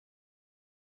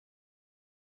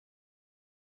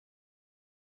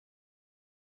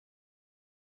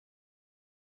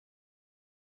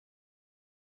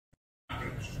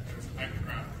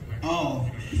Oh,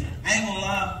 I ain't gonna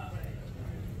lie.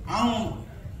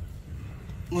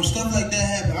 When stuff like that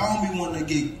happen, I don't be wanting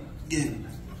to get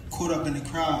caught up in the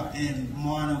crowd and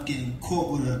wind up getting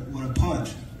caught with a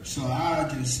punch. So I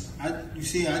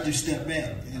just step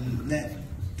back and let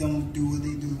them do what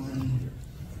they do, and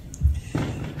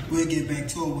we'll get back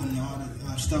to it when all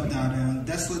the stuff down there.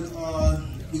 That's what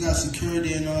we got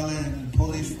security and all that, and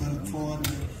police for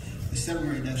to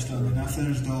separate that stuff. And I feel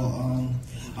as though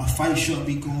a fight should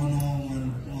be going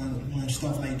on when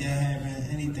stuff like that happen.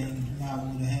 Anything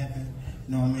liable to happen.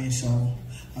 You know what I mean? So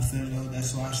I feel as though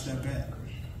that's why I step back.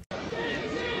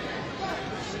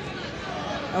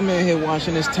 I'm in here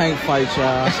watching this Tank fight,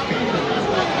 y'all.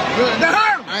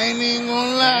 I ain't even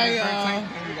gonna lie, y'all.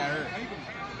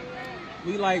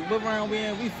 We like, what round we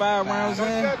in? We 5 rounds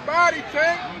in.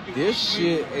 This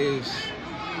shit is,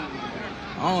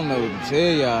 I don't know what to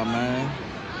tell y'all, man.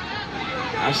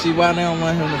 I see why they don't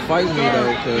want him to fight me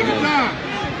though, cause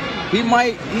he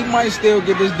might still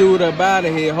get this dude up out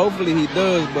of here. Hopefully he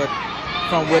does, but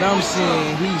from what I'm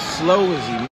seeing, he's slow as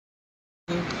he.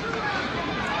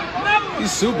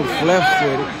 He's super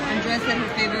flat-footed. Andrea said her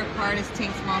favorite part is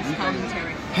Tank's mom's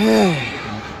commentary.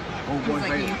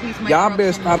 Y'all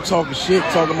better stop talking shit,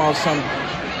 talking about some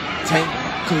Tank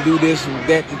can do this and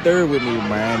that and third with me,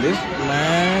 man.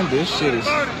 This shit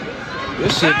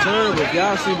terrible. If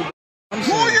y'all see what I'm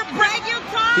saying,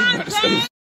 he better stay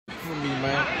from me,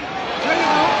 man.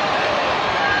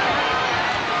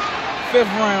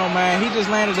 5th round, man. He just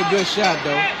landed a good shot,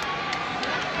 though.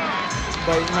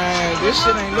 But, man, this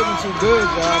shit ain't looking too good,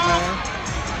 y'all, man.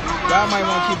 Y'all might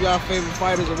want to keep y'all favorite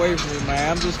fighters away from me,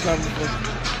 man. I'm just coming for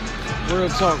real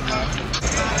talk, man.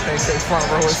 They say front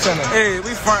row and center. Hey,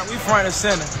 we front and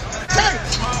center. Tank!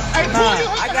 Hey,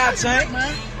 I got Tank.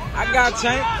 I got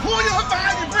Tank. Pull your hook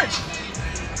behind your bridge.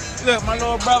 Look, my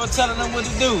little brother telling them what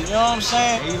to do. You know what I'm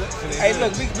saying? Hey,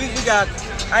 look, we got,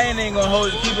 I ain't even going to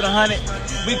hold you, keep it 100.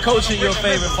 We coaching your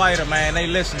favorite fighter, man. They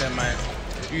listening, man.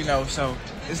 You know, so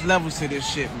it's levels to this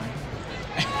shit, man.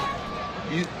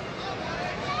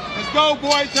 Let's go,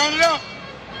 boy. Turn it up.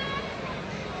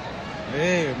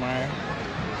 Yeah, man.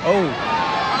 Oh,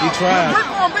 he tried. We're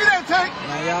going to be that, Tank.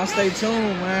 Man, y'all stay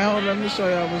tuned, man. Hold on, let me show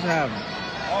y'all what's happening.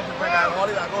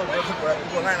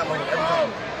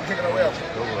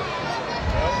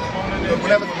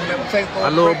 My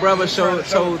little brother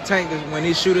told Tank that when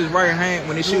he shoot his right hand,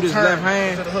 when he shoot his left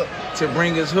hand, to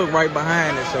bring his hook right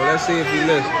behind it. So let's see if he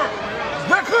listens.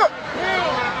 Brick hook.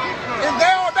 It's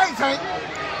there all day, Tank.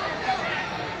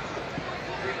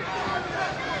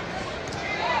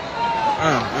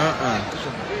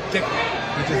 He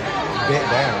just bent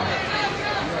down.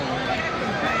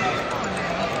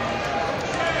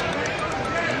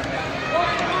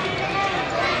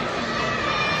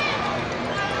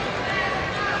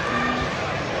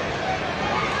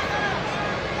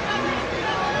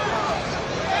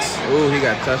 Ooh, he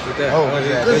got touched with that. Oh,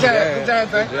 good job,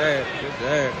 Tank. Good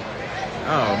jab.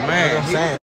 Oh, man. You know what I'm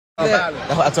saying?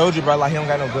 That's what I told you, bro. Like, he don't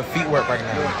got no good feet work right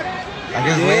now. Like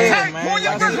his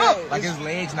legs, like his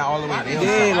legs not all the way down.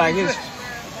 Yeah, like his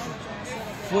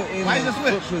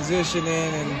foot positioning,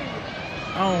 and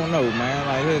I don't know, man.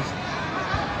 Like his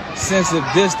sense of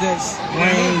distance,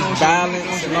 range,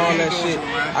 balance, and all that shit.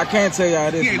 I can't tell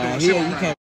y'all this, man. He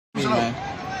can't me, man.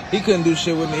 He couldn't do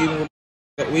shit with me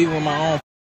even with my own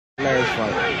last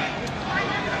fight.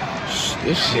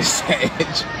 This shit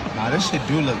sad. Nah, this shit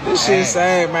do look This shit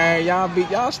sad, man.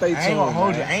 Y'all stay tuned. I ain't gonna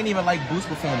hold you. I ain't even like Boost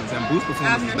performance, and Boost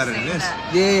performance is better than this.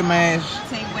 Yeah, man.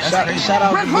 Shout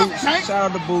out to Boots. Shout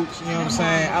out to Boots. You know what I'm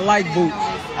saying? I like Boots.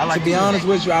 To be honest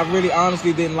with you, I really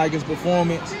honestly didn't like his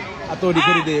performance. I thought he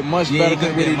could have did much better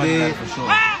than what he did.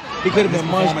 He could have been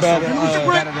much better.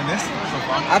 Better than this.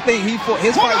 I think his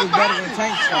fight was better than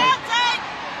Tank's fight.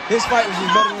 His fight was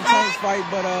better than Tank's fight,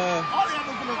 but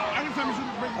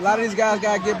a lot of these guys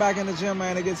gotta get back in the gym,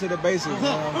 man, to get to the basics.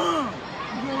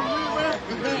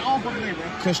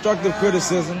 Constructive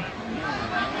criticism. You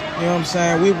know what I'm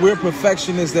saying? We're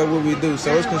perfectionists at what we do,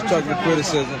 so it's constructive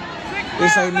criticism.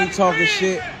 This ain't me talking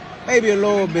shit. Maybe a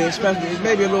little bit, especially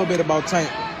maybe a little bit about Tank,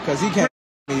 because he can't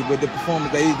me with the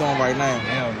performance that he's doing right now.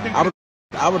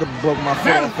 I would have broke my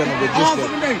foot off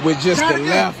with just the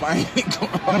left. I ain't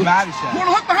going.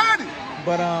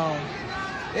 But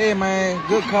yeah, man,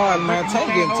 good card, man. Tank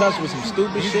getting touched with some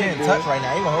stupid shit. Getting touched right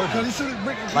now. He gonna hold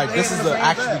you. Like this is an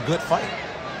actually good fight.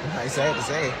 I sad to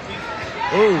say.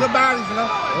 Ooh. Good bodies, you know.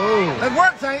 Ooh. Let's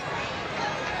work, Tank.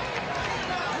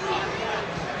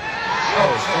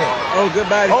 Oh shit. Oh, good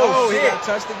body. Oh, he shit. got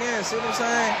touched again. See what I'm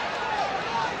saying?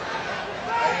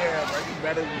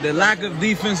 The lack of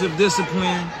defensive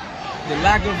discipline, the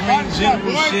lack of ring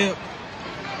generalship,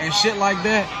 and shit like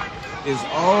that is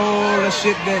all the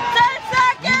shit that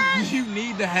you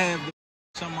need to have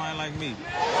somebody like me.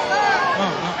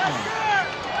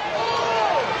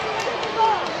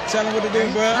 Tell him what to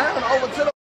do, bro. Over to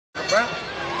the bro.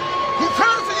 He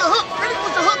turns to your hook. Finish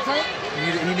with your hook, Tank.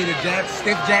 You need a jab,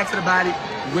 stiff jab to the body,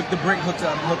 whip the brick, hook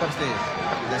upstairs.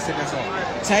 That's it, that's all.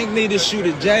 Tank need to shoot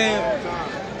a jab,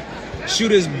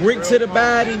 shoot his brick to the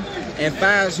body, and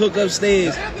fire his hook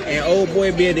upstairs, and old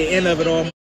boy be at the end of it all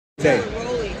day.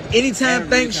 Anytime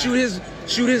Tank shoot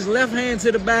his left hand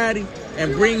to the body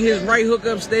and bring his right hook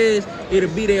upstairs, it'll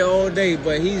be there all day.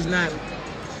 But he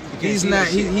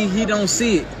don't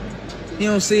see it. He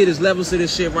don't see it as levels to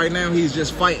this shit right now. He's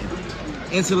just fighting.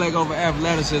 Intellect over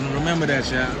athleticism. Remember that,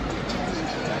 y'all.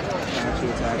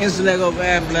 Intellect over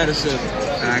athleticism.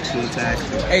 Actual attack.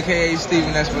 AKA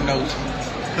Steven Espinosa.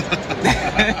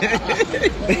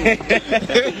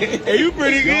 Hey, you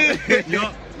pretty good.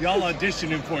 Y'all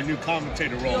auditioning for a new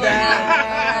commentator role. Nah.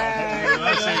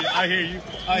 I hear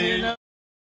you.